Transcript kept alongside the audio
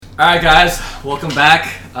Alright guys, welcome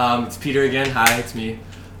back. It's Peter again. Hi, it's me.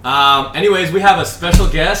 Anyways, we have a special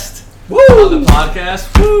guest on the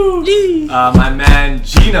podcast. Woo! My man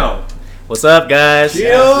Gino. What's up, guys? Gino!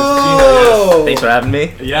 Yes. Thanks for having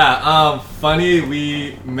me. Yeah, funny,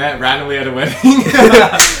 we met randomly at a wedding.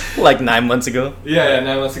 Like 9 months ago. Yeah,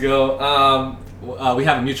 9 months ago. We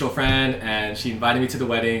have a mutual friend and she invited me to the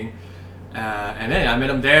wedding. And then I met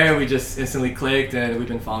him there. We just instantly clicked, and we've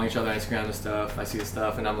been following each other on Instagram and stuff. I see his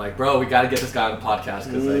stuff, and I'm like, bro, we got to get this guy on the podcast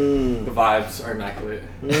because like the vibes are immaculate.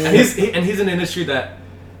 And he's in an industry that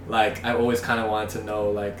like I always kind of wanted to know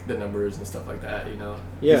like the numbers and stuff like that. You know,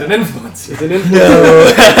 yeah. He's an influencer. He's an influencer.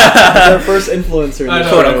 He's our first influencer.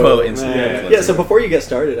 Quote unquote influencer. Yeah. So before you get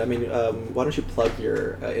started, I mean, why don't you plug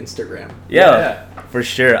your Instagram? Yeah, for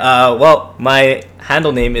sure. Well, my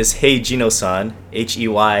handle name is Hey Gino-san,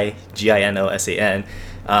 HeyGinosan.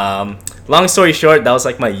 Long story short, that was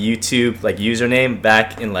like my YouTube like username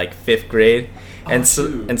back in like 5th grade. And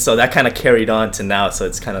so that kind of carried on to now. So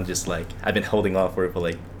it's kind of just like I've been holding on for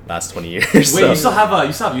like last 20 years. Wait, so. you still have a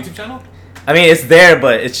YouTube channel? I mean, it's there,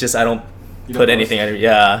 but it's just I don't put anything.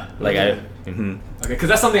 Yeah, like Okay, because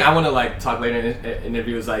that's something I want to like talk later in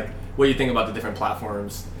interviews. Like, what do you think about the different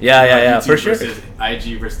platforms? Yeah, YouTube for sure. Versus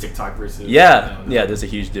IG versus TikTok versus. Yeah. There's a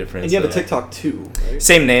huge difference. And you have a TikTok too, right?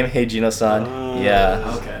 Same name, Hey Gino-san.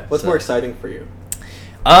 Yeah. Okay. What's more exciting for you?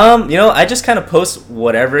 I just kind of post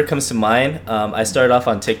whatever comes to mind. I started off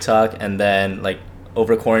on TikTok, and then like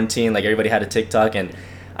over quarantine, like everybody had a TikTok, and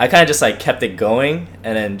I kind of just like kept it going,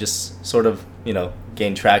 and then just sort of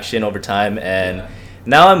gained traction over time. And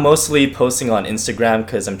now I'm mostly posting on Instagram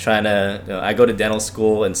because I'm trying to. I go to dental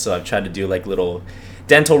school, and so I've tried to do like little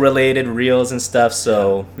dental related reels and stuff.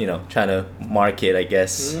 So trying to market, I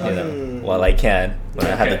guess, while I can when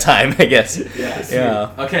I have the time, I guess. Yeah.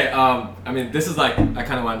 Okay. I mean, this is like I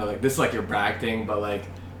kind of want to know, like, this is like your brag thing, but like,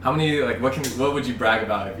 how many like what would you brag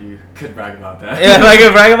about if you could brag about that? Yeah, if I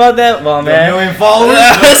could brag about that, well, man, 1 million followers.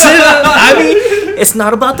 I mean, it's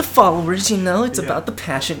not about the followers, it's about the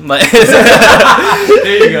passion. But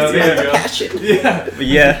There you go. Passion. Yeah. But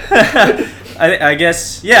yeah. I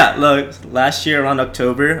guess, look, last year around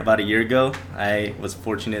October, about a year ago, I was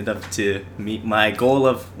fortunate enough to meet my goal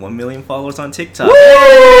of 1 million followers on TikTok.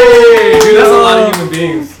 Hey, dude, that's a lot of human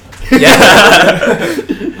beings. Yeah.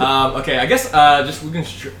 Okay, I guess just we can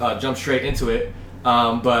jump straight into it.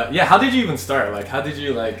 But yeah, how did you even start? Like, how did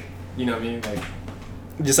you like, you know what I mean? Like,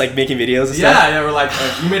 just like making videos and stuff? Yeah, we're like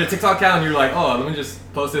you made a TikTok account and you're like, oh, let me just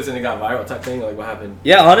post this and it got viral type thing. Like, what happened?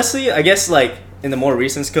 Yeah, honestly, I guess like in the more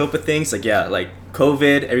recent scope of things, like like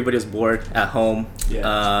COVID, everybody was bored at home.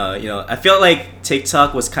 Yeah. I felt like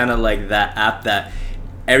TikTok was kind of like that app that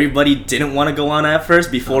everybody didn't want to go on at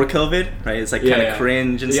first before COVID, right? It's like kind of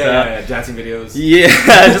cringe and stuff. Yeah, dancing videos. Yeah,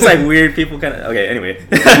 just like weird people kind of. Okay, anyway.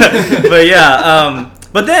 But yeah,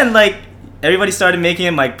 but then like everybody started making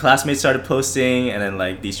it. My classmates started posting, and then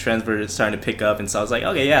like these trends were starting to pick up, and so I was like,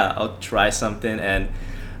 okay, yeah, I'll try something. And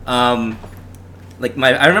I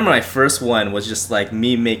remember my first one was just like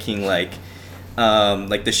me making like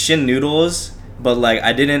the shin noodles, but like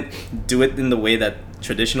I didn't do it in the way that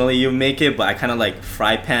traditionally you make it, but I kind of like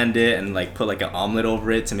fry panned it and like put like an omelet over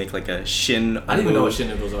it to make like a shin. I don't even know what shin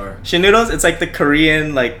noodles are. Shin noodles, it's like the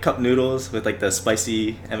Korean like cup noodles with like the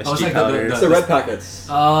spicy MSG powders. It's the red packets.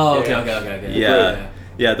 Oh, okay.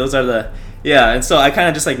 Yeah, those are the and so I kind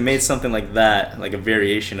of just like made something like that, like a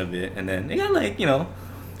variation of it, and then it got like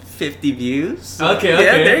 50 views. Okay.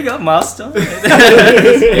 Yeah, there you go, milestone.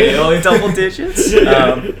 Only double digits.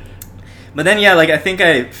 But then I think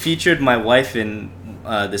I featured my wife in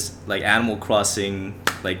this like Animal Crossing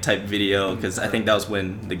like type video because I think that was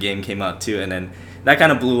when the game came out too, and then that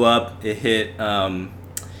kind of blew up. It hit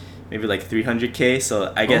maybe like 300K,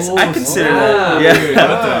 so I guess I consider that. Yeah. Dude, what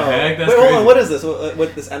the heck? That's Wait, crazy. hold on. What is this?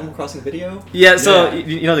 What this Animal Crossing video? Yeah, so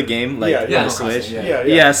you know the game, like on the Animal Switch. Crossing,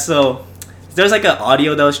 Yeah, so there's like an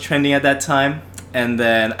audio that was trending at that time, and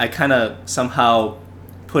then I kind of somehow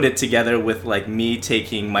put it together with like me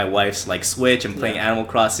taking my wife's like Switch and playing Animal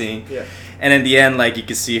Crossing. Yeah. And in the end, like you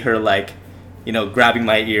could see her like, grabbing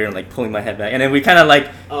my ear and like pulling my head back, and then we kind of like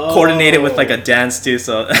coordinated with like a dance too.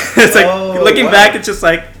 So it's like looking back, it's just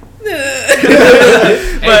like.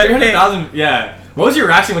 But 300,000. Yeah. What was your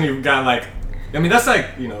reaction when you got like? I mean, that's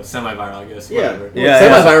like semi-viral, I guess. Whatever.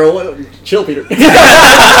 Semi-viral. Chill, Peter. It's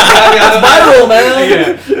viral,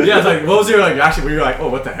 man. Yeah. It's like, what was your like reaction? Where you were like, oh,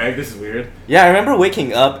 what the heck? This is weird. Yeah, I remember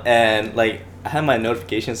waking up and like I had my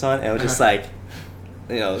notifications on, and it was just like,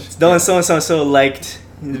 so liked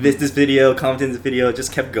this video, commented this video,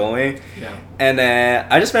 just kept going. Yeah. And then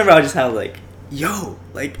I just remember I just had like yo,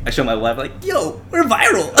 like I show my wife like, yo, we're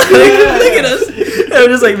viral. Look at us. And it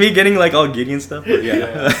was just like me getting like all giddy and stuff. But,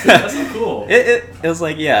 That's so cool. It was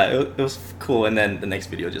like it was cool, and then the next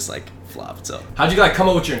video just like flopped. So how'd you like come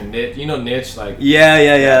up with your niche? You know, niche like. Yeah.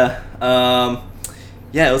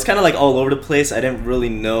 It was kind of like all over the place. I didn't really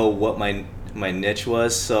know what my niche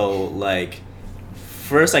was. So like,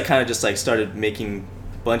 first I kind of just like started making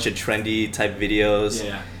a bunch of trendy type videos.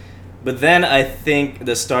 Yeah. But then I think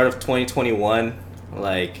the start of 2021,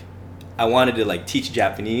 like, I wanted to like teach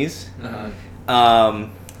Japanese.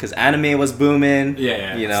 Because anime was booming.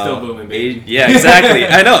 Yeah. You know, still booming, baby. Yeah, exactly.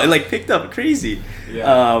 I know, it like picked up crazy.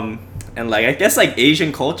 Yeah. And like I guess like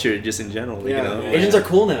Asian culture just in general, you know. Asians are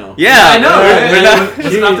cool now. Yeah, I know. We're not.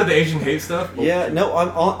 Was it after the Asian hate stuff? Yeah, no.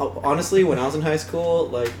 Honestly, when I was in high school,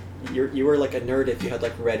 like you were like a nerd if you had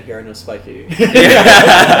like red hair and a spiky.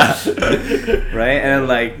 Yeah. Right, and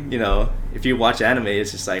like you know, if you watch anime,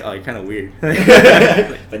 it's just like, oh, you're kind of weird.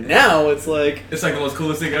 But now it's like the most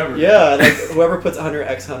coolest thing ever. Yeah, like whoever puts Hunter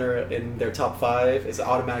x Hunter in their top 5 is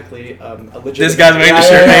automatically a legitimate. This guy's wearing the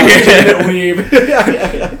shirt. Legitimate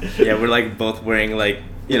weeb. Yeah, we're like both wearing like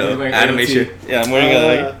wearing anime shirt. Yeah, I'm wearing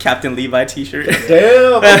a like, Captain Levi t-shirt.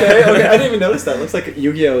 Damn. Okay. I didn't even notice that. Looks like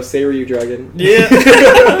Yu-Gi-Oh! Seiryu Dragon. Yeah.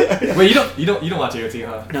 Wait, you don't watch AOT,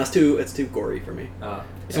 huh? No, it's too gory for me.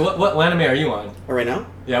 So what anime are you on? Oh, right now?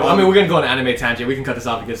 Yeah, well, I mean, we're gonna go on an anime tangent. We can cut this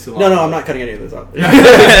off because it's too long. No, I'm not cutting any of this off.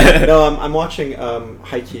 No, I'm watching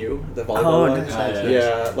Haikyuu, the volleyball one. Nice.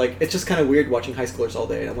 Yeah, like it's just kind of weird watching high schoolers all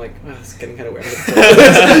day. I'm like, it's getting kind of weird.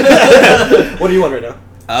 What do you want right now?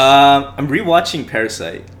 I'm rewatching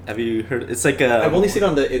Parasite. Have you heard? It's like a. I've only seen it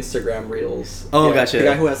on the Instagram reels. Oh, gotcha. The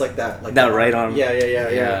guy who has like that right arm.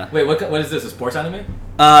 Yeah. Wait, what is this? A sports anime?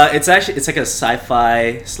 It's like a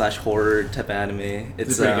sci-fi / horror type of anime.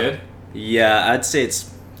 Is it pretty good? Yeah, I'd say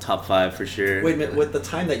it's top 5 for sure. Wait a minute, with the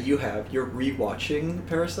time that you have, you're rewatching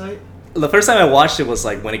Parasite? The first time I watched it was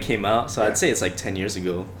like when it came out, so I'd say it's like 10 years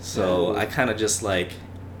ago. So I kind of just like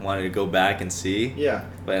wanted to go back and see. Yeah.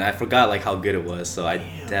 But I forgot like how good it was, so I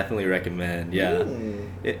definitely recommend. Yeah.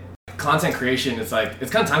 Content creation is like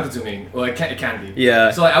it's kind of time consuming. Well, it can be.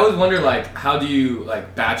 Yeah. So like, I always wonder like how do you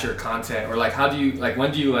like batch your content, or like how do you like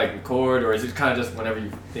when do you like record, or is it kind of just whenever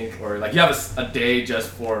you think, or like you have a day just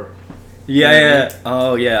for. Yeah.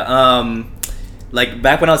 Oh yeah. Like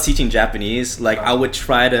back when I was teaching Japanese, like I would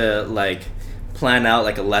try to like plan out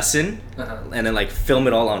like a lesson, and then like film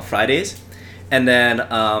it all on Fridays. And then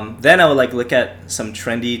I would like look at some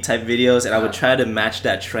trendy type videos, and I would try to match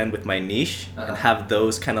that trend with my niche and have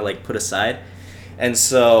those kind of like put aside. And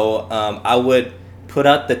so I would put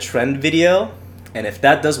out the trend video, and if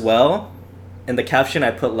that does well, in the caption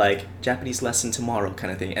I put like Japanese lesson tomorrow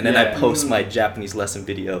kind of thing, and then I post my Japanese lesson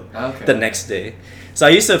video the next day. So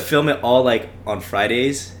I used to film it all like on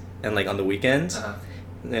Fridays and like on the weekends,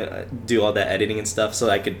 do all that editing and stuff, so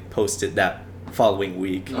I could post it that following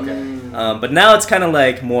week. But now it's kind of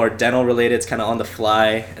like more dental related. It's kind of on the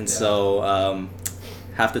fly, and so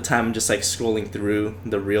half the time I'm just like scrolling through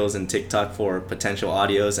the reels and TikTok for potential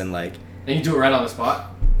audios, and like. And you do it right on the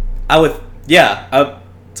spot.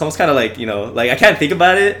 It's almost kind of like like I can't think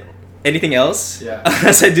about it anything else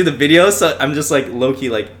as I do the video, so I'm just like low key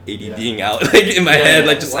like ADDing out like in my head,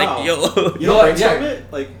 like just like yo. You don't brainstorm it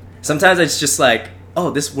like. Sometimes it's just like,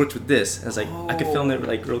 oh, this worked with this. And it's like, I could film it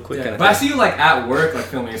like real quick. Yeah. Kind of but thing. I see you like at work like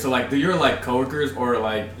filming. So like, do your like coworkers or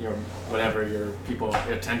like your whatever your people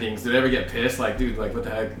attending, do they ever get pissed? Like, dude, like what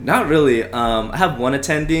the heck? Not really. I have one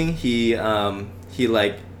attending. He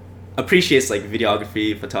like appreciates like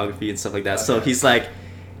videography, photography, and stuff like that. Okay. So he's like,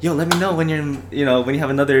 yo, let me know when you're when you have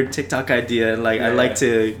another TikTok idea, and like I'd like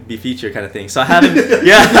to be featured kind of thing. So I have him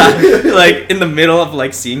like in the middle of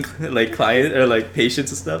like seeing like client or like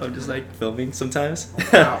patients and stuff, I'm just like filming sometimes.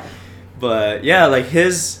 Wow. But yeah, like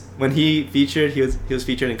when he featured, he was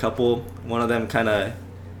featured in a couple. One of them kind of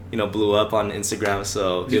blew up on Instagram,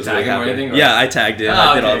 so did he was really happy. Or anything, or? Yeah, I tagged him.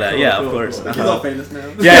 I did all that. Cool, of course. Cool. He's all famous now.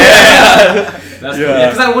 Yeah. That's cool. Yeah,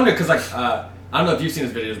 because I wonder, because like I don't know if you've seen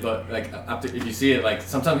his videos, but like after if you see it, like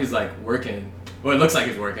sometimes he's like working. Well, it looks like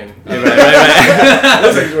he's working. Yeah, right.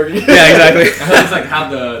 Looks like he's working. Yeah, exactly. And I just like have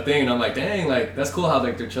the thing, and I'm like, dang, like that's cool how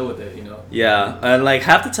like they're chill with it, Yeah, and like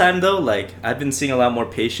half the time though, like I've been seeing a lot more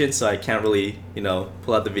patients, so I can't really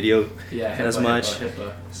pull out the video as much.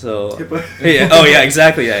 HIPAA. So HIPAA. Yeah. Oh yeah,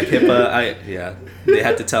 exactly. Yeah, HIPAA. They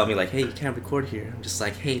had to tell me like, hey, you can't record here. I'm just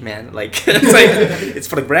like, hey man, like it's like it's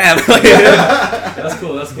for the gram. That's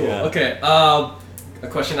cool. That's cool. Yeah. Okay. A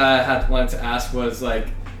question I wanted to ask was like,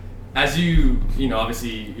 as you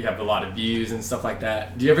obviously you have a lot of views and stuff like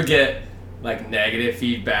that. Do you ever get like negative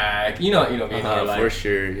feedback? You know what I mean? Or, like, for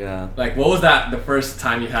sure, yeah. Like, what was that the first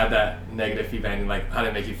time you had that negative feedback, and like, how did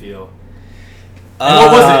it make you feel? And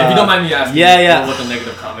what was it? If you don't mind me asking, what the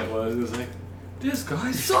negative comment was? It was like, this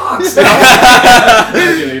guy sucks.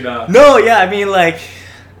 No, yeah, I mean, like,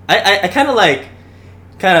 I kind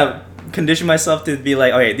of condition myself to be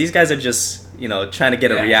like, okay, these guys are just, trying to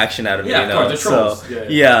get a reaction out of me, of course, they're trolls.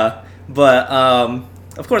 So, but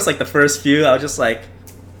of course, like the first few, I was just like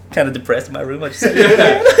kind of depressed in my room. I just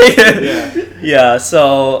yeah.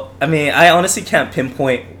 So I mean, I honestly can't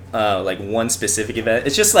pinpoint like one specific event.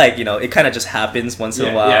 It's just like it kind of just happens once in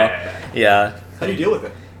a while. Yeah. How do you deal with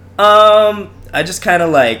it? I just kind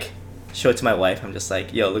of like show it to my wife. I'm just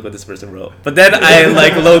like, yo, look what this person wrote. But then I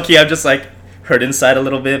like low key, I'm just like hurt inside a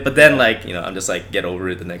little bit. But then like I'm just like get over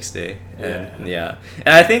it the next day. And and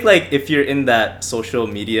I think like if you're in that social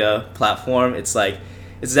media platform, it's like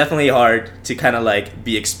it's definitely hard to kind of like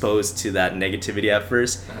be exposed to that negativity at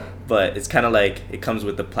first. But it's kind of like it comes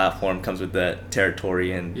with the platform, comes with the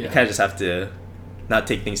territory, and you kind of just have to not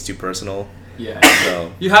take things too personal. Yeah.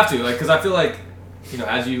 So you have to, like, because I feel like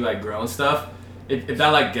as you like grow and stuff, if that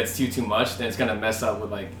like gets to you too much, then it's gonna mess up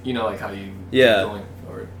with like like how you keep going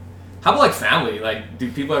forward. How about like family? Like,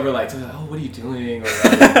 do people ever like tell you, oh, what are you doing? Or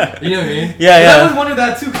like, you know what I mean? I always wondered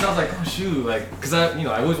that too, because I was like, oh shoot, like, because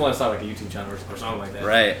I always want to start like a YouTube channel or something like that.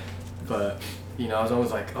 Right. But I was always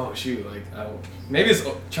like, oh shoot, like maybe it's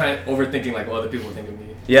overthinking like what other people think of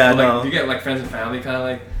me. Yeah, but, like, no. Do you get like friends and family kind of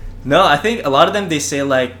like? No, I think a lot of them they say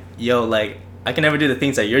like, yo, like I can never do the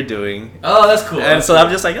things that you're doing. Oh, that's cool. And so I'm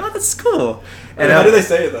just like, oh, that's cool. And how do they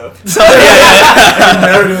say it though? So yeah.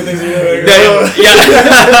 Never doing things you're doing.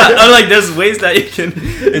 I'm like, there's ways that you can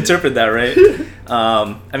interpret that, right?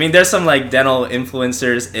 I mean, there's some like dental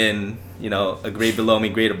influencers in a grade below me,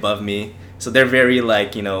 grade above me. So they're very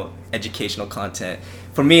like educational content.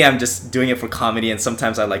 For me, I'm just doing it for comedy, and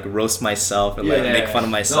sometimes I like roast myself and like make fun of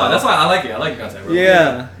myself. No, that's why I like it. I like content. Bro.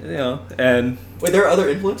 Yeah, and. Wait, there are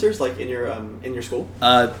other influencers like in your school?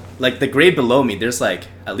 Like the grade below me, there's like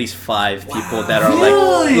at least 5 people that are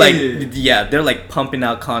they're like pumping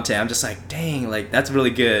out content. I'm just like, dang, like that's really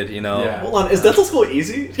good, Yeah. Hold on, is dental school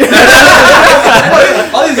easy? All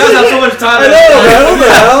these guys have so much time. I know,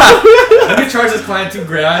 man. Let me charge this client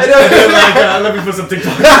 $2,000. I know. And then, like, let me put some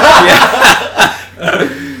TikTok. Man.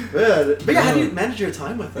 But yeah, how do you manage your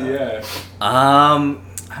time with that? Yeah.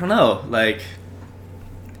 I don't know, like.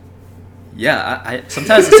 Yeah, I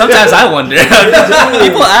sometimes I wonder.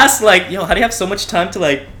 People ask like, yo, how do you have so much time to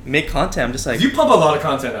like make content? I'm just like, you pump a lot of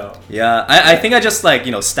content out. Yeah, I think I just like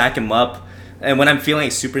stack them up, and when I'm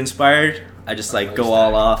feeling super inspired, I just like go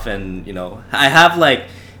all off, and I have like,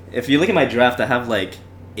 if you look at my draft, I have like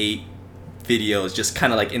 8 videos just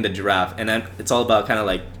kind of like in the draft, and then it's all about kind of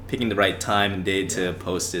like picking the right time and day to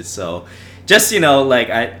post it. So just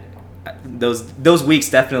like those weeks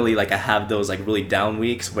definitely like I have those like really down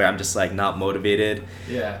weeks where I'm just like not motivated,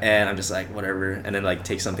 and I'm just like whatever, and then like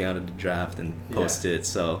take something out of the draft and post it.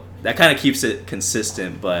 So that kind of keeps it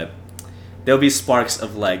consistent, but there'll be sparks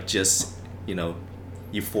of like just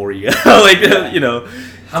euphoria. Like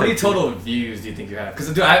How many total views do you think you have? Because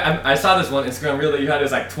dude, I saw this one Instagram reel that you had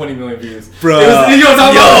is like 20 million views. Bro,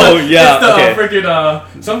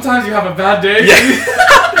 freaking sometimes you have a bad day.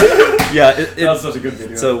 Yeah, that was such a good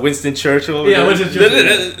video. So Winston Churchill. Yeah, Winston Churchill.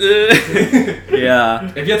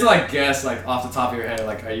 Yeah. If you had to like guess like off the top of your head,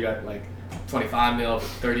 like are you at like 25 mil,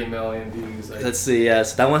 30 million views? Like, let's see. Yeah,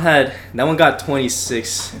 so that one got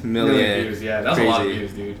 26 million views. Yeah, that's a lot of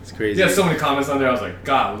views, dude. It's crazy. You had so many comments on there. I was like,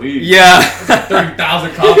 golly. Yeah. It's like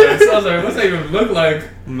 30,000 comments. I was like, what's that even look like?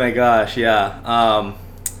 Oh my gosh, yeah.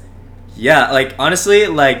 Yeah, like honestly,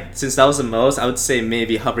 like since that was the most, I would say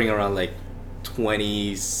maybe hovering around like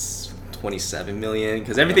 27 million,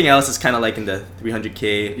 because everything else is kind of like in the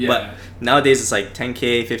 300K. Yeah. But nowadays it's like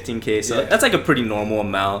 10K, 15K, so that's like a pretty normal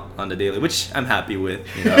amount on the daily, which I'm happy with.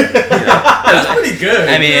 That's pretty good.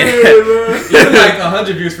 I mean, even like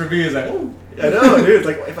 100 views for me is like, oh. I know, dude.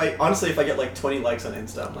 Like if I get like 20 likes on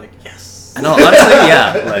Insta, I'm like, yes. I know, honestly,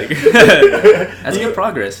 yeah. Like that's good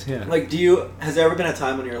progress. Yeah. Like, has there ever been a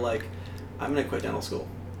time when you're like, I'm gonna quit dental school?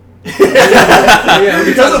 Yeah,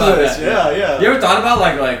 because of this. Yeah. You ever thought about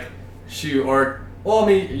like shoot, or well, I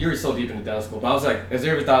mean, you're so deep into dental school, but I was like, has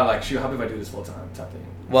you ever thought like, shoot, how about if I do this full time type thing?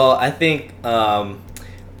 Well, I think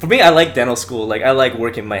for me, I like dental school. Like I like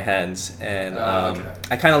working my hands, and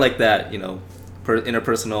I kind of like that,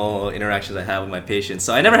 interpersonal interactions I have with my patients.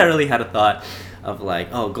 So I never really had a thought of like,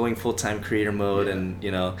 oh, going full-time creator mode, and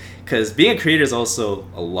because being a creator is also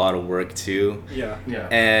a lot of work too. Yeah.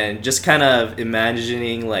 And just kind of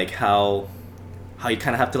imagining like how you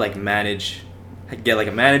kind of have to like manage get like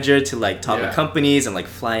a manager to like talk with companies and like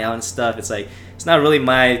fly out and stuff. It's like it's not really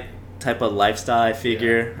my type of lifestyle, I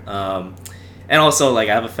figure. And also like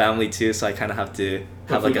I have a family too, so I kind of have to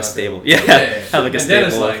have like a stable have like a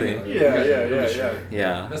stable thing.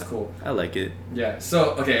 Yeah, that's cool. I like it. Yeah,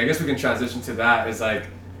 so okay, I guess we can transition to that. Is like,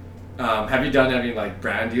 have you done any like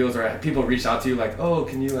brand deals, or have people reached out to you like, oh,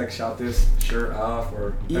 can you like shout this shirt off,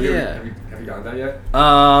 or have you gotten that yet?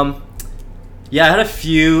 Yeah, I had a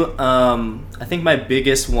few. I think my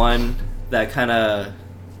biggest one that kind of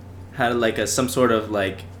had like some sort of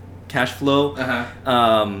like cash flow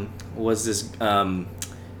was this.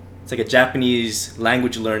 It's like a Japanese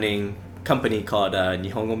language learning company called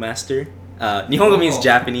Nihongo Master. Nihongo means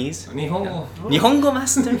Japanese. Nihongo. Nihongo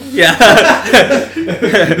Master. Yeah. Do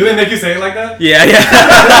they make you say it like that? Yeah.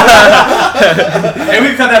 And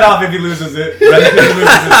we cut that off if he loses it. Right? If he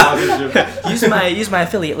loses his sponsorship. Use my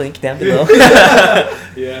affiliate link down below.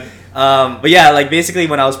 Yeah. But yeah, like basically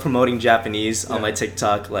when I was promoting Japanese on my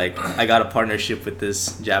TikTok, like I got a partnership with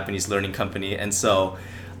this Japanese learning company, and so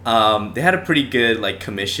they had a pretty good like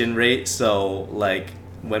commission rate. So like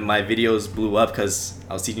when my videos blew up because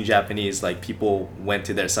I was teaching Japanese, like people went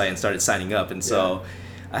to their site and started signing up, and so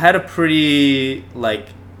I had a pretty like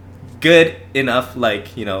good enough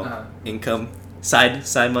like income side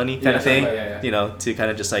money kind of thing, to kind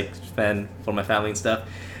of just like spend for my family and stuff.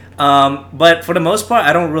 But for the most part,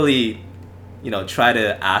 I don't really try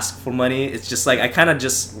to ask for money. It's just like I kind of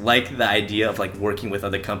just like the idea of like working with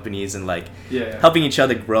other companies and like helping each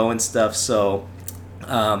other grow and stuff. So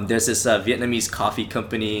there's this Vietnamese coffee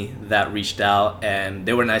company that reached out, and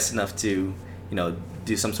they were nice enough to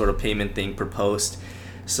do some sort of payment thing per post.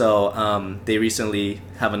 So they recently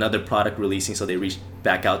have another product releasing, so they reached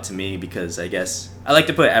back out to me because I guess I like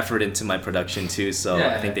to put effort into my production too. So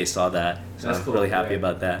I think they saw that. So I'm really happy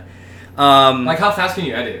about that. Like how fast can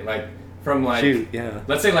you edit? Like from like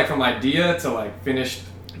let's say like from idea to like finished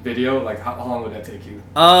video, like how long would that take you?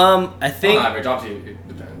 I think on average, obviously it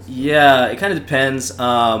depends. Yeah, it kind of depends.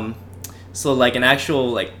 So like an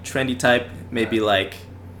actual like trendy type, maybe like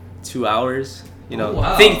 2 hours.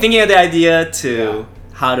 Thinking of the idea to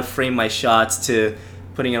how to frame my shots to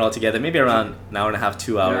putting it all together, maybe around an hour and a half,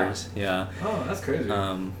 2 hours. Yeah. Oh, that's crazy.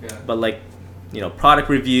 But like product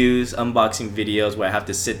reviews, unboxing videos where I have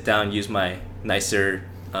to sit down, use my nicer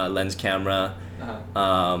lens camera,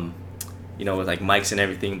 with like mics and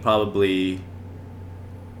everything, probably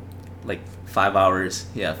like 5 hours.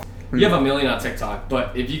 Yeah. You have 1 million on TikTok,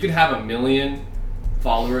 but if you could have 1 million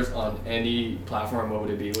followers on any platform, what would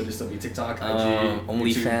it be? Would it still be TikTok, IG,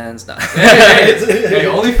 OnlyFans? No. Hey,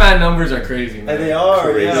 OnlyFans numbers are crazy, man. And they are.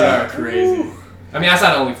 Crazy. They are crazy. I mean, that's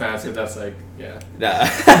not OnlyFans, because that's like, Nah.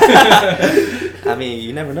 I mean,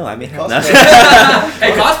 you never know. I mean, cosplay.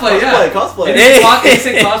 Hey, cosplay, Cosplay.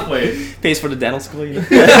 Hey, cosplay. Pays for the dental school,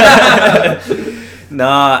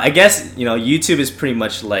 Nah, I guess, YouTube is pretty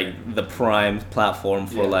much like the prime platform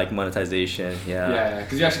for like monetization. Yeah,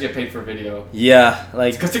 because you actually get paid for video. Yeah,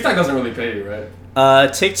 like... Because TikTok doesn't really pay you,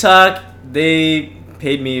 right? TikTok, they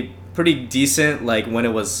paid me pretty decent, like when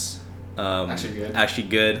it was actually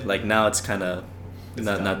good. Like now it's kind of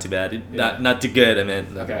not too bad. Not too good, I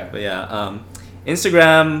mean. Okay. But yeah,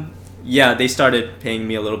 Instagram... Yeah, they started paying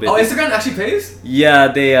me a little bit. Oh, Instagram actually pays? Yeah,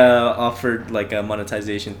 they offered like a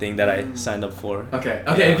monetization thing that I signed up for. Okay.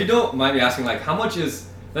 If you don't mind me asking, like, how much is...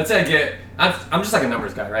 Let's say I get... I'm just like a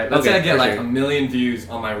numbers guy, right? Let's say I get like 1 million views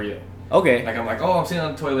on my reel. Okay. Like I'm like, I'm sitting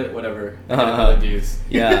on the toilet, whatever. I get 1 million views.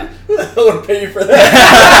 Yeah. I want to pay you for that.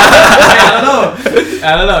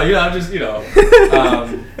 I don't know. I'm just,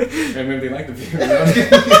 maybe they like the view.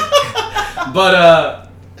 But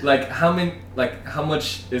like how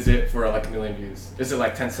much is it for like 1 million views? Is it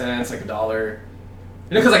like 10 cents, like $1?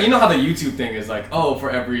 Because like how the YouTube thing is like, for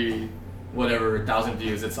every whatever 1,000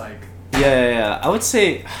 views, it's like yeah. I would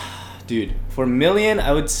say, dude, for 1 million,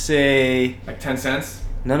 I would say like 10 cents.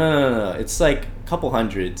 No. It's like a couple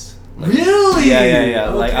hundreds. Like, really? Yeah.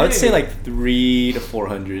 Okay. Like I would say like 300 to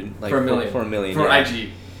 400. Like for 1 million. For 1 million. For IG.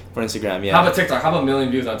 For Instagram, yeah. How about TikTok? How about 1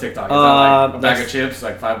 million views on TikTok? Is that like a bag of chips,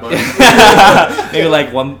 like $5? Maybe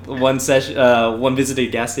like one session, one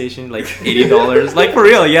visited gas station, like $80. Like for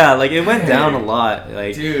real, yeah. Like it went down a lot.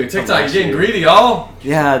 Like dude, TikTok, you're getting greedy, y'all.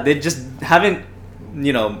 Yeah, they just haven't,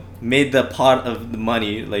 made the pot of the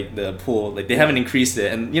money, like the pool, like they haven't increased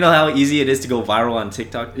it. And you know how easy it is to go viral on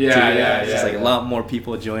TikTok? Yeah. It's just like a lot more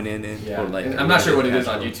people join in. Or like, and I'm not sure what it is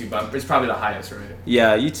on YouTube, but it's probably the highest, right?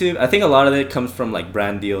 Yeah, YouTube. I think a lot of it comes from like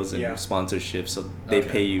brand deals and sponsorships, so they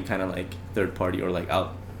pay you kind of like third party or like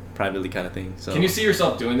out privately kind of thing. So can you see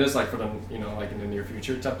yourself doing this like for the like in the near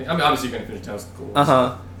future type thing? I mean, obviously you're gonna finish dental school.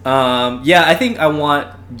 Yeah, I think I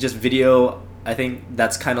want just video I think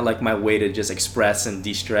that's kind of like my way to just express and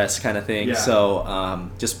de-stress kind of thing. Yeah.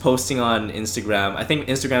 So just posting on Instagram. I think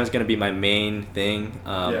Instagram is going to be my main thing,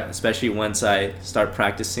 especially once I start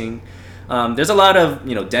practicing. There's a lot of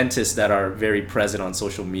dentists that are very present on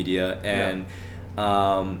social media, and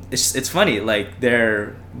it's funny, like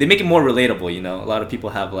they make it more relatable. A lot of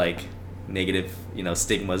people have like negative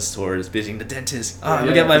stigmas towards visiting the dentist.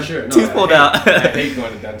 Look at my tooth pulled out. I hate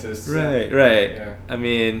going to dentists. Right. Yeah. I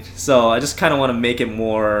mean, so I just kind of want to make it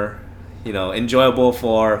more enjoyable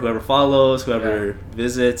for whoever follows, whoever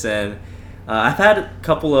visits. And I've had a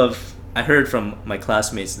couple of, I heard from my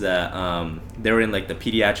classmates that they were in like the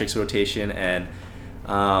pediatrics rotation, and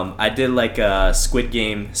I did like a Squid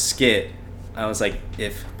Game skit. I was like,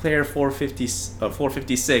 if player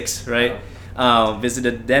 456, right,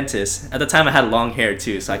 visited the dentist. At the time I had long hair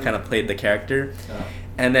too, so I kind of played the character.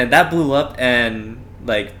 And then that blew up, and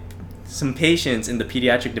like some patients in the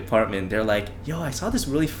pediatric department, they're like, yo, I saw this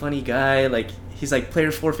really funny guy, like he's like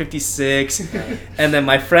player 456. And then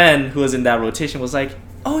my friend who was in that rotation was like,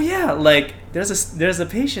 oh yeah, like there's a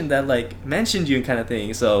patient that like mentioned you kind of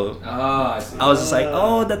thing. So I was just like,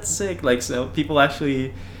 oh, that's sick. Like, so people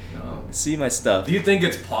actually see my stuff. Do you think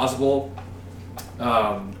it's possible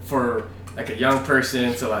for like a young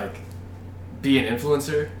person to like be an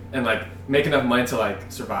influencer and like make enough money to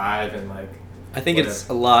like survive and like? I think it's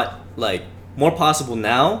a lot like more possible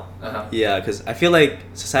now. Yeah, because I feel like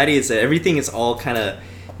society is everything is all kind of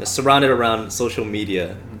surrounded around social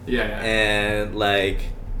media. Yeah. And like,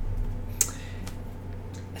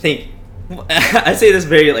 I think I say this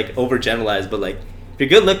very like overgeneralized, but like if you're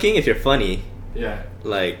good looking, if you're funny,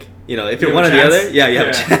 like if you're one or the other, you have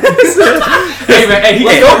a chance. Hey man, hey,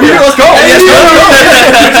 let's go.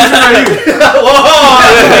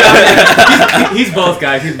 He's both,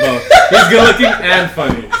 guys. He's both. He's good looking and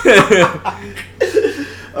funny.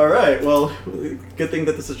 All right. Well, good thing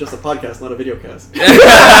that this is just a podcast, not a video cast. So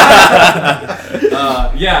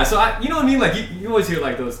you know what I mean? Like you always hear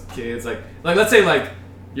like those kids, like let's say like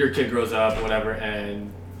your kid grows up or whatever,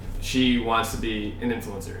 and she wants to be an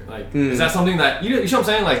influencer. Like, is that something that you know what I'm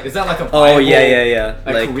saying? Like, is that like a viable,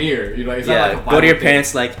 like career? Is that like a go to your thing?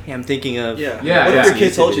 parents like, hey, I'm thinking of What if your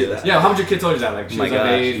kid told you that? Yeah, how would your kid told you that? Like, she was of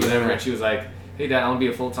age, gosh, whatever, and she was like, hey dad, I want to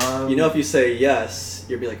be a full time. If you say yes,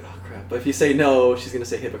 you'll be like, oh crap. But if you say no, she's gonna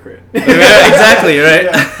say hypocrite. Exactly, right?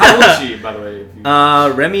 Yeah. How old is she, by the way?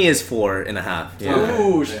 Remy is 4.5. Yeah.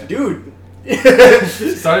 Ooh, dude.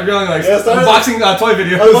 Started feeling like unboxing toy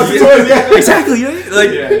videos. Unboxing toys, yeah. Exactly, right?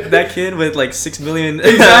 Like that kid with like 6 million.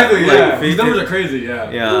 Exactly, yeah. Like, These numbers are crazy, yeah.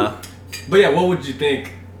 Yeah. But yeah, what would you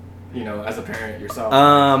think? As a parent yourself.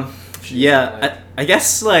 I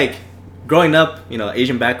guess like growing up,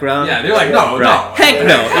 Asian background. Yeah, they're like, no. Heck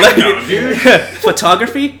no. Heck no, dude.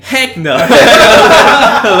 Photography? Heck no.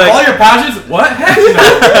 All your passions? What? Heck no.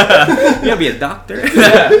 You gonna be a doctor?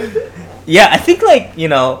 Yeah. I think like,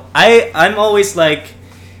 I'm always like,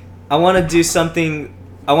 I want to do something,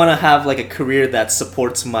 I want to have like a career that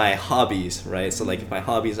supports my hobbies, right? So like if my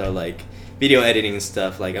hobbies are like video editing and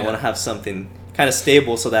stuff, like I want to have something kind of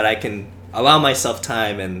stable so that I can allow myself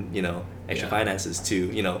time and, extra finances to,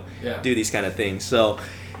 do these kind of things. So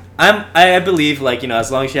I believe like,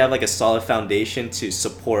 as long as you have like a solid foundation to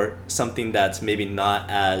support something that's maybe not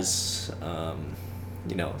as,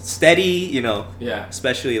 steady,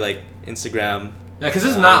 especially like Instagram. Yeah, because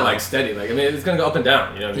it's not like steady. Like, I mean, it's going to go up and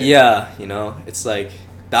down, you know what I mean? Yeah, it's like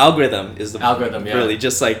the algorithm is the really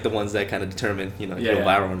just like the ones that kind of determine, you go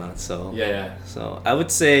viral or not. So So I would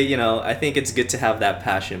say, I think it's good to have that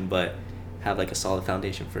passion, but have like a solid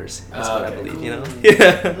foundation first. That's what I believe,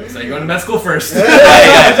 Yeah. So you're going to med school first.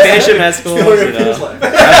 Finish in med school.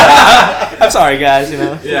 I'm sorry, guys.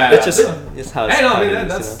 Yeah. It's just it's how it's. Hey, no, I mean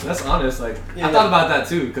that's honest. Like I thought about that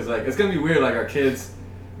too, because like it's gonna be weird. Like our kids,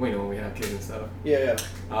 when we have kids and stuff. Yeah.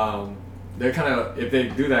 They're kind of, if they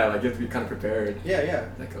do that, like you have to be kind of prepared. Yeah.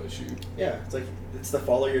 Like, oh shoot. Yeah, it's the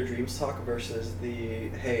follow your dreams talk versus the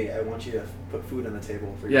hey, I want you to put food on the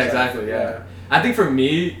table for yourself. Yeah, exactly. Yeah. I think for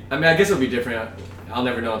me, I mean, I guess it'll be different. I'll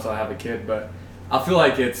never know until I have a kid, but I feel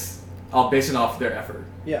like I'll base it off their effort.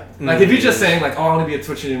 Yeah. Like if you're just saying like, oh, I want to be a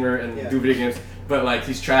Twitch streamer and do video games, but like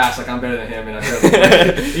he's trash, like I'm better than him, and I feel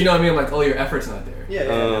like, you know what I mean? I'm like, oh, your effort's not there. Yeah.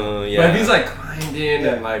 But if he's like grinding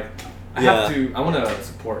and like. I want to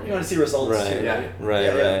support you. You want to see results right, too. Right.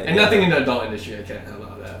 And nothing in the adult industry, I can't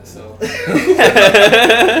allow that, so. What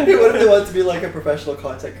if they want to be like a professional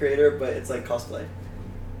content creator, but it's like cosplay?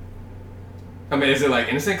 I mean, is it like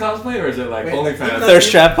innocent cosplay, or is it like OnlyFans?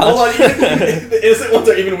 Thirst trap cosplay? The innocent ones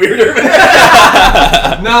are even weirder.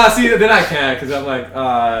 Nah, see, then I can't, because I'm like,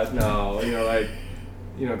 no,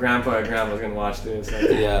 grandpa or grandma's gonna watch this. Like,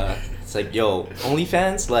 Yeah, it's like, yo,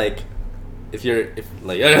 OnlyFans, like, if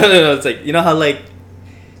like, it's like, you know how like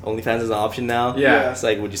OnlyFans is an option now. Yeah. It's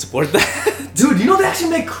like, would you support that? Dude, they actually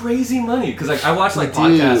make crazy money because like I watch like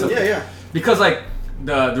podcasts. Yeah. Because like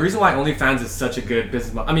the reason why OnlyFans is such a good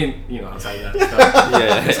business model. I mean, outside of that stuff.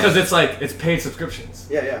 Yeah. It's because it's like it's paid subscriptions.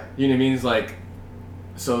 Yeah. You know what I mean? It's like,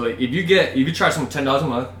 so like if you charge someone $10 a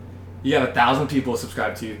month, you have 1,000 people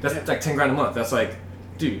subscribe to you. That's like $10,000 a month. That's like,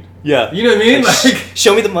 dude. Yeah. You know what I mean? Like,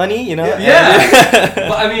 show me the money, you know. Yeah.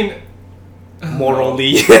 But I mean.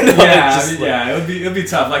 Morally. It'd be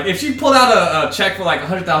tough. Like if she pulled out a check for like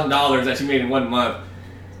 $100,000 that she made in 1 month,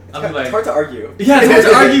 I'd be like, it's hard to argue. Yeah, it's hard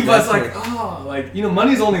to argue, but it's like,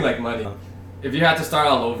 money's only like money. If you had to start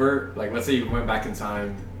all over, like let's say you went back in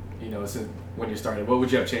time, since when you started, what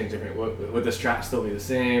would you have changed different? Would the strap still be the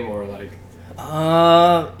same, or like?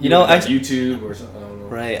 Like YouTube or something. I don't know.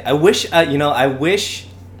 Right. I wish. I wish.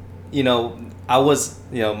 I was.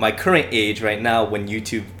 My current age right now when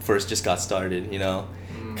YouTube first just got started.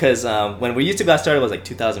 Because when YouTube got started was like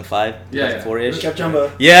 2005, 2004-ish. Kev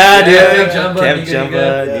Jumba. Yeah, dude. Kev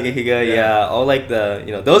Jumba, Niga Higa, yeah. All like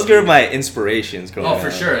the, those were my inspirations growing up. Oh,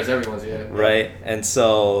 for sure. It's everyone's, Right? And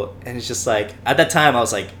it's just like, at that time I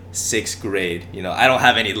was like 6th grade. I don't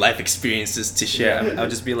have any life experiences to share. I would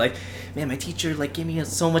just be like, man, my teacher like gave me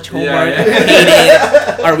so much homework. I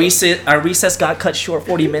hate it. Our recess got cut short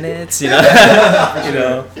 40 minutes,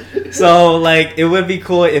 So like it would be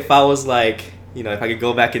cool if I was like, if I could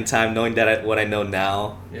go back in time knowing what I know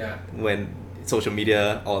now. Yeah. When social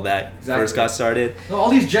media, all that first got started. No, all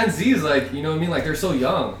these Gen Zs, like, you know what I mean? Like, they're so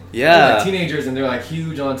young. Yeah. They're like teenagers and they're like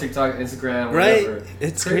huge on TikTok, Instagram, whatever. Right.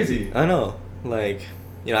 It's crazy. I know. Like,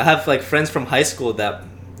 I have like friends from high school that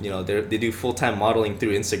they do full-time modeling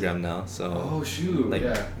through Instagram now. So oh shoot, like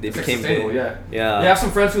they it's became sustainable, yeah. I have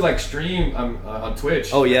some friends who like stream on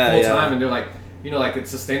Twitch. Oh yeah, full time, and they're like, like it's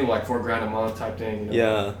sustainable, like $4,000 a month type thing.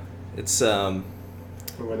 Yeah, it's for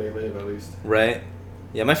where they live at least. Right.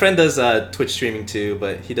 Yeah, my friend does Twitch streaming too,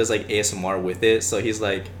 but he does like ASMR with it. So he's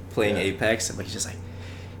like playing Apex, but he's just like,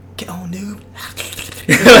 get on, noob.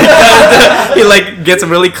 He like gets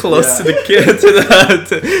really close to the kid,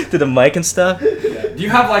 to the mic and stuff. Yeah. Do you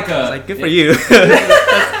have like a? It's like good for you.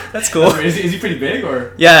 That's cool. Is he pretty big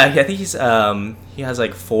or? Yeah, I think he's he has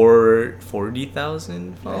like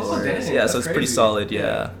 40,000 followers. Oh, dang, yeah, so it's crazy. pretty solid.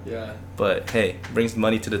 Yeah. Yeah. But hey, brings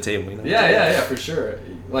money to the table. Yeah, for sure.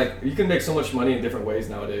 Like you can make so much money in different ways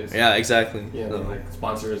nowadays. Yeah, exactly. Like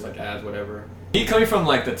sponsors, like ads, whatever. Me coming from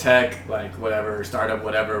like the tech, like whatever startup,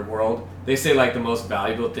 whatever world, they say like the most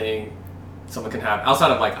valuable thing someone can have outside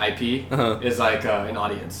of like IP is like an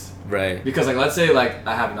audience. Right. Because like let's say like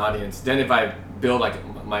I have an audience, then if I build like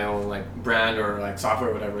my own like brand or like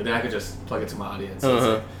software or whatever, then I could just plug it to my audience. So it's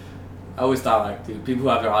like, I always thought like, dude, people who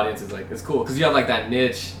have their audiences, like it's cool because you have like that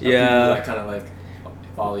niche. Of people who, like kind of like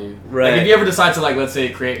follow you. Right. Like if you ever decide to like let's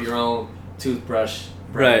say create your own toothbrush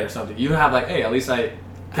brand or something, you have like, hey, at least I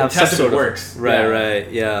can test if it works. Right.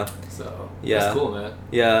 Yeah. So that's cool, man.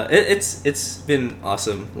 Yeah, it's been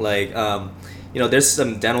awesome. Like there's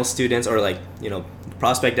some dental students or like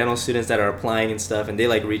prospect dental students that are applying and stuff, and they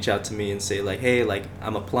like reach out to me and say like, hey, like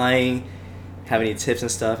I'm applying, have any tips and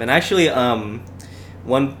stuff. And actually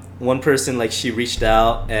one person, like she reached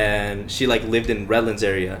out and she like lived in Redlands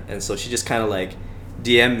area, and so she just kind of like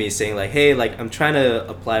DM'd me saying like, hey, like I'm trying to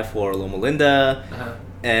apply for Loma Linda,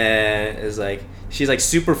 and it's like she's like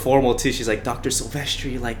super formal too. She's like, Dr.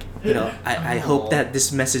 Silvestri, like I hope that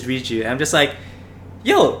this message reaches you. And I'm just like,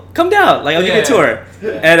 yo, come down, like I'll give you a tour.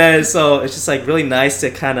 And then so it's just like really nice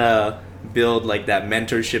to kind of build like that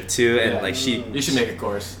mentorship too. And like you should make a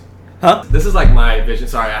course. Huh? This is like my vision.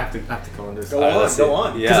 Sorry, I have to go on this. Go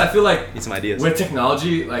on. Because I feel like need some ideas with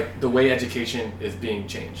technology, like the way education is being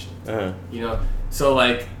changed. So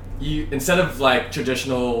like you instead of like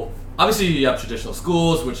traditional, obviously you have traditional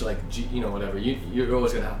schools, which like whatever you're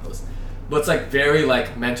always gonna have those, but it's like very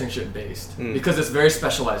like mentorship based because it's very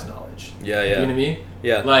specialized knowledge. Yeah. You know what I mean?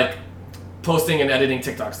 Yeah. Like posting and editing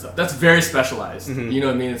TikTok stuff. That's very specialized. You know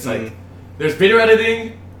what I mean? It's like there's video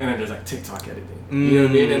editing and then there's like TikTok editing. You know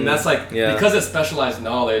what I mean? And that's like because it's specialized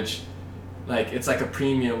knowledge, like it's like a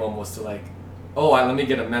premium almost to like, let me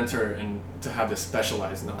get a mentor and to have this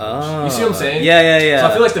specialized knowledge. You see what I'm saying? Yeah. So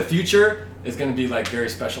I feel like the future is going to be like very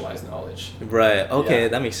specialized knowledge. Right. Okay,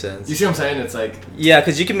 that makes sense. You see what I'm saying? It's like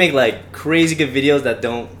because you can make like crazy good videos that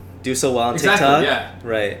don't do so well on TikTok. Yeah.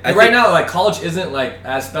 Right. And right now, like college isn't like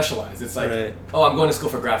as specialized. It's like, I'm going to school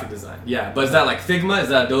for graphic design. Yeah, but is that like Figma? Is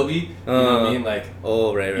that Adobe? You know what I mean? Like,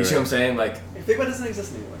 right. You see what I'm saying? Like, Figma doesn't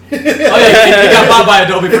exist anymore. Oh yeah, he got bought by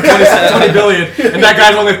Adobe for 20 billion, and that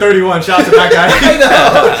guy's only 31. Shout out to that guy. I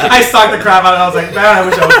know. I stalked the crap out of it. I was like, man, I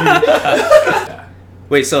wish I was you.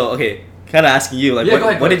 Wait, so okay, kind of asking you, like, Yeah, go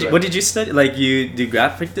ahead, what go did ahead. what did you study? Like, you do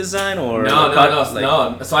graphic design or No.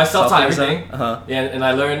 So I self-taught software everything. design? Uh-huh. Yeah, and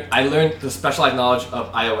I learned the specialized knowledge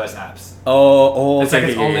of iOS apps. Oh, It's okay, like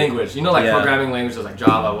its okay, own okay. language. You know, like Yeah. programming languages like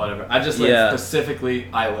Java, whatever. I just learned Yeah. specifically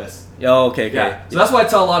iOS. Oh, okay, okay. Yeah. So that's why I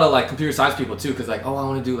tell a lot of like computer science people too, because like, oh, I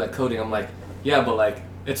want to do like coding. I'm like, yeah, but like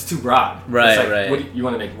it's too broad. Right, it's like, right. What you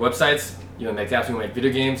want to make websites? You want to make apps? You want to make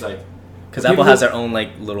video games? Like, Because people Apple has who- their own like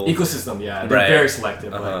little ecosystem. Yeah, they're Right. very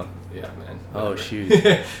selective. Uh-huh. Like, yeah, man. Oh, whatever.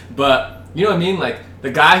 shoot. But you know what I mean? Like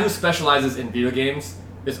the guy who specializes in video games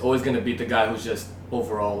is always gonna beat the guy who's just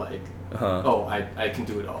overall like, oh, I can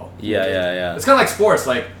do it all. Yeah, yeah, yeah. It's kind of like sports.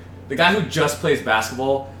 Like the guy who just plays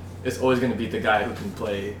basketball is always gonna beat the guy who can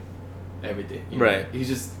play everything. You know? Right. He's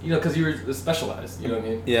just because you're specialized. You know what I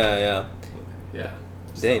mean? Yeah, yeah. Yeah.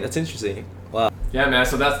 Dang, that's interesting. Wow. Yeah, man.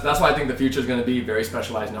 So that's why I think the future is gonna be very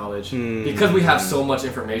specialized knowledge Hmm. because we have so much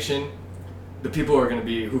information. The people are gonna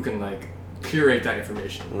be who can like curate that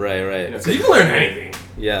information. Right, right. You know, 'cause you can learn anything,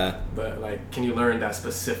 Yeah. but like, can you learn that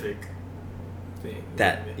specific thing?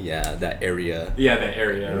 That that area. Yeah, that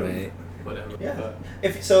area. or Right. Whatever. Yeah. But,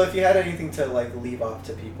 If you had anything to like leave off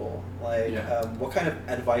to people, like Yeah. what kind of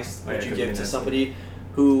advice Oh, yeah, would you could be give to an somebody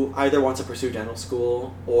who either wants to pursue dental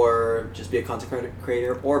school or just be a content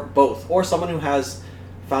creator or both, or someone who has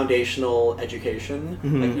foundational education,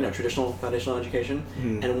 Mhm. like traditional foundational education,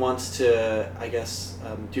 Mhm. and wants to, I guess,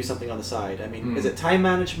 do something on the side. I mean, Mm. is it time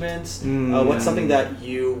management? What's something that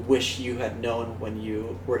you wish you had known when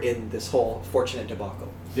you were in this whole fortunate debacle?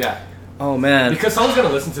 yeah. Oh man. Because someone's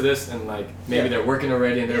gonna listen to this and like maybe Yeah. they're working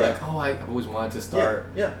already and they're Yeah. like, oh, I always wanted to start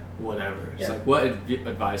Yeah. whatever. It's Yeah. like, what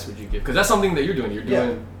advice would you give? Because that's something that you're doing. You're Yeah.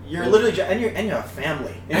 doing. You're literally, and you have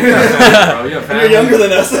family. You have family, bro. You have And family. you're younger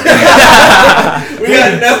than us. We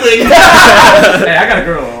got nothing. Hey, I got a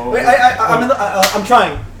girl. Wait, I'm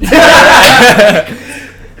trying.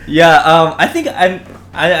 Yeah, I think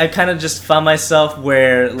I kind of just found myself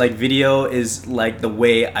where like video is like the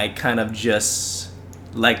way I kind of just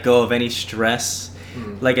let go of any stress.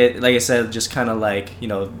 Like I said, just kind of like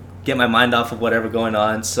get my mind off of whatever going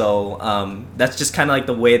on. So that's just kind of like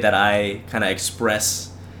the way that I kind of express,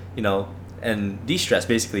 and de-stress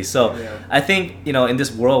basically. So Yeah. I think in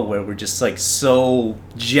this world where we're just like so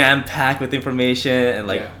jam-packed with information and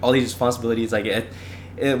like Yeah. all these responsibilities, like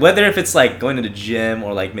whether if it's like going to the gym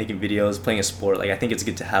or like making videos, playing a sport, like I think it's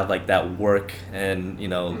good to have like that work and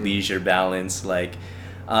leisure balance. Like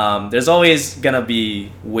there's always gonna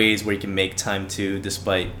be ways where you can make time to,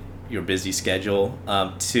 despite your busy schedule,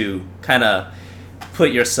 to kind of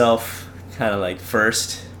put yourself kind of like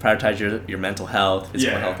first, prioritize your mental health,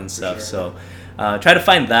 physical Yeah, health and for stuff. sure. So try to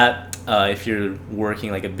find that if you're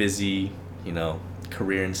working like a busy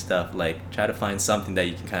career and stuff. Like try to find something that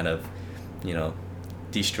you can kind of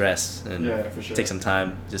de-stress and Yeah, for sure. take some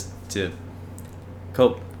time just to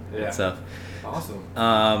cope Yeah. and stuff.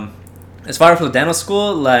 Awesome. As far as for the dental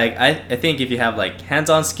school, like I think if you have like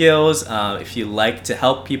hands-on skills, if you like to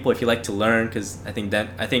help people, if you like to learn, because I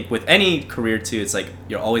think with any career too, it's like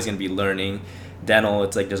you're always going to be learning. Dental,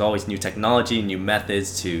 it's like there's always new technology, new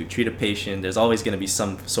methods to treat a patient. There's always going to be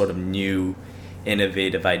some sort of new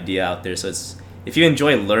innovative idea out there. So if you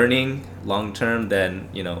enjoy learning long term, then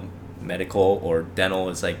medical or dental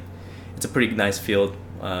is like it's a pretty nice field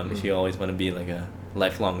if you always want to be like a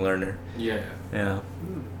lifelong learner. Yeah. Yeah.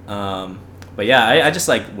 But yeah, I just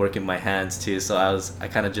like working my hands too. So I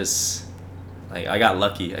kind of just like I got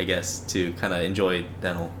lucky, I guess, to kind of enjoy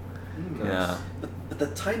dental. Nice. Yeah. But the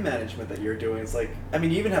time management that you're doing is like, I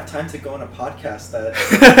mean, you even have time to go on a podcast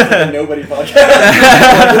that's like a nobody podcast.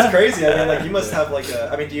 It's crazy. I mean, like, you must have like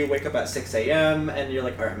do you wake up at 6 a.m. and you're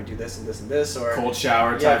like, all right, I'm going to do this and this and this? Or Cold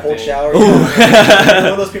shower type yeah, cold thing. shower. Ooh. You're one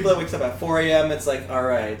of those people that wakes up at 4 a.m. It's like, all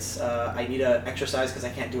right, I need to exercise because I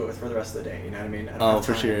can't do it for the rest of the day. You know what I mean? I don't Oh, have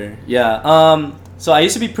for time. sure. Yeah. So I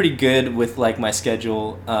used to be pretty good with like my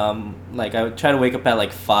schedule. Like I would try to wake up at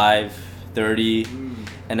like 5:30.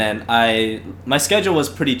 And then my schedule was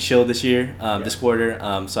pretty chill this year, this quarter.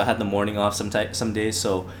 So I had the morning off some days.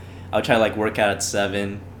 So I would try to like work out at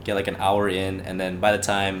 7, get like an hour in, and then by the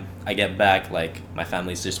time I get back, like my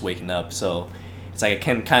family's just waking up. So it's like I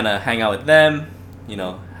can kind of hang out with them,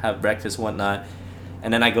 have breakfast, whatnot,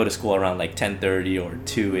 and then I go to school around like 10:30 or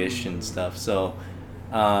 2ish and stuff. So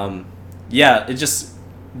yeah, it just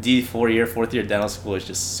fourth year dental school is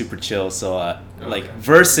just super chill. So like Okay.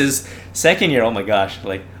 versus second year, oh my gosh,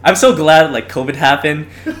 like I'm so glad like COVID happened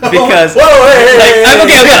because Whoa, hey, I'm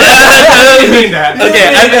okay. I didn't mean that.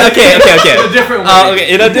 Okay. In a different way.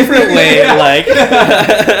 Okay, in a different way, like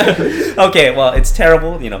okay, well it's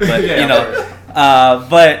terrible, you know, but Yeah, you know, of course.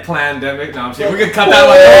 but Pandemic. No, I'm kidding. We could cut that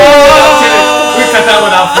one out. We could cut that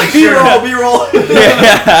one out for sure. B-roll.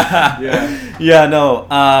 Yeah. yeah, no.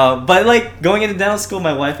 But like going into dental school,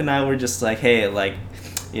 my wife and I were just like, hey, like,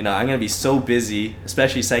 you know, I'm gonna be so busy,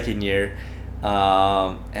 especially second year,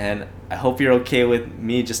 and I hope you're okay with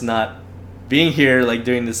me just not being here like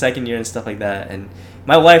during the second year and stuff like that. And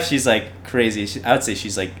my wife, she's like crazy. I would say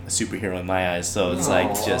she's like a superhero in my eyes. So it's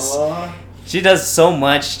like just Aw. she does so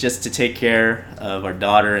much just to take care of our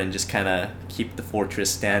daughter and just kind of keep the fortress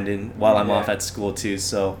standing while I'm Yeah. off at school too.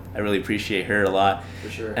 So I really appreciate her a lot. For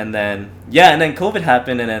sure. And then COVID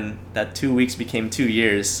happened, and then that 2 weeks became 2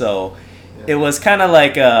 years. So Yeah. it was kind of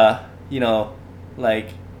like you know, like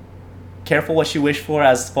careful what you wish for,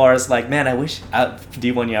 as far as like, man, I wish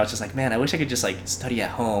D1 year I was just like, man, I wish I could just like study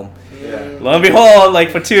at home. Yeah. Lo and behold,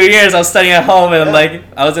 like for 2 years I was studying at home, and like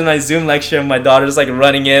I was in my Zoom lecture and my daughter's like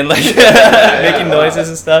running in like making noises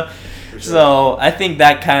and stuff. For sure. So I think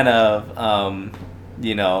that kind of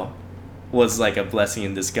you know, was like a blessing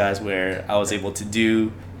in disguise, where I was able to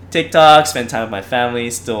do TikTok, spend time with my family,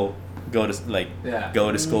 still go to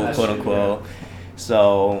go to school, That's quote true, unquote.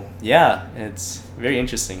 So yeah, it's very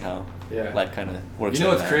interesting how Yeah. life kind of works. You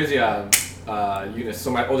know like what's that. crazy? Eunice,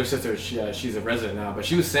 so my older sister, she's a resident now, but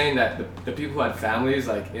she was saying that the people who had families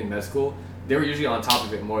like in med school, they were usually on top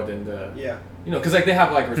of it more than the, Yeah. you know, because like they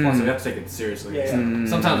have like responsibility, they have to take it seriously. Yeah, It's like, yeah.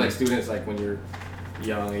 sometimes like students, like when you're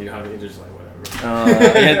young and you don't have it, you're just like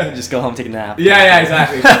whatever. Yeah, just go home, take a nap. Yeah,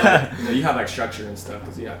 exactly. But, like, you know, you have like structure and stuff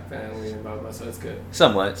because you have family and blah blah, so that's good.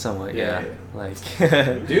 Somewhat, Yeah, yeah. yeah.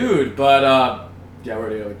 Like, Dude, but yeah,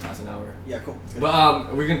 we're already past an hour. Yeah, cool.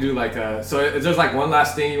 But we can do like so is there like one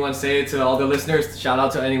last thing you want to say to all the listeners? Shout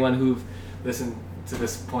out to anyone who've listened to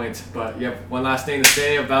this point. But you have one last thing to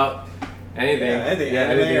say about anything? Yeah,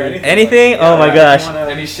 anything or anything. Anything? Yeah, Oh my if gosh. you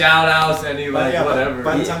wanna- Any shout outs, any But like yeah, whatever.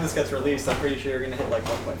 By the time this gets released, I'm pretty sure you're gonna hit like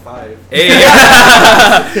 1.5.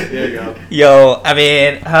 There you go. Yo, I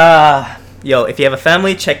mean, yo, if you have a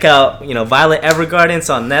family, check out, you know, Violet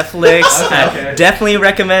Evergardens on Netflix. Okay. I definitely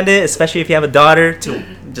recommend it, especially if you have a daughter, to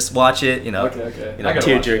just watch it, you know. Okay. You know, I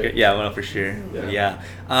gotta watch tearjerker. it. Yeah, well, for sure. Yeah. Yeah.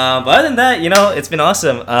 But other than that, you know, it's been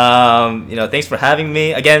awesome. You know, thanks for having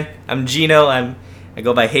me. Again, I'm Gino. I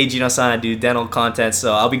go by Hey Gino-san. I do dental content,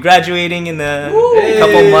 so I'll be graduating in a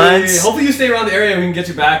couple months. Hopefully you stay around the area and we can get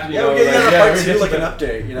you back. You Yeah, know, we'll get you on a yeah, part we can two, get like you an back.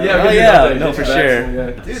 update, you know? Yeah, we Oh, can yeah, get you no, back for soon, sure.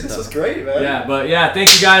 yeah. Dude, this was great, man. Yeah, but yeah,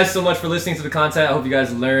 thank you guys so much for listening to the content. I hope you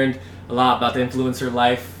guys learned a lot about the influencer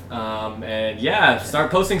life. And yeah,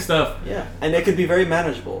 start posting stuff. Yeah, and it could be very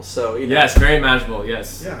manageable, so, you know. Yes, very manageable.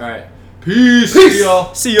 Yes. Yeah. All right. Peace. Peace. See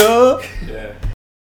y'all. See ya! Yeah.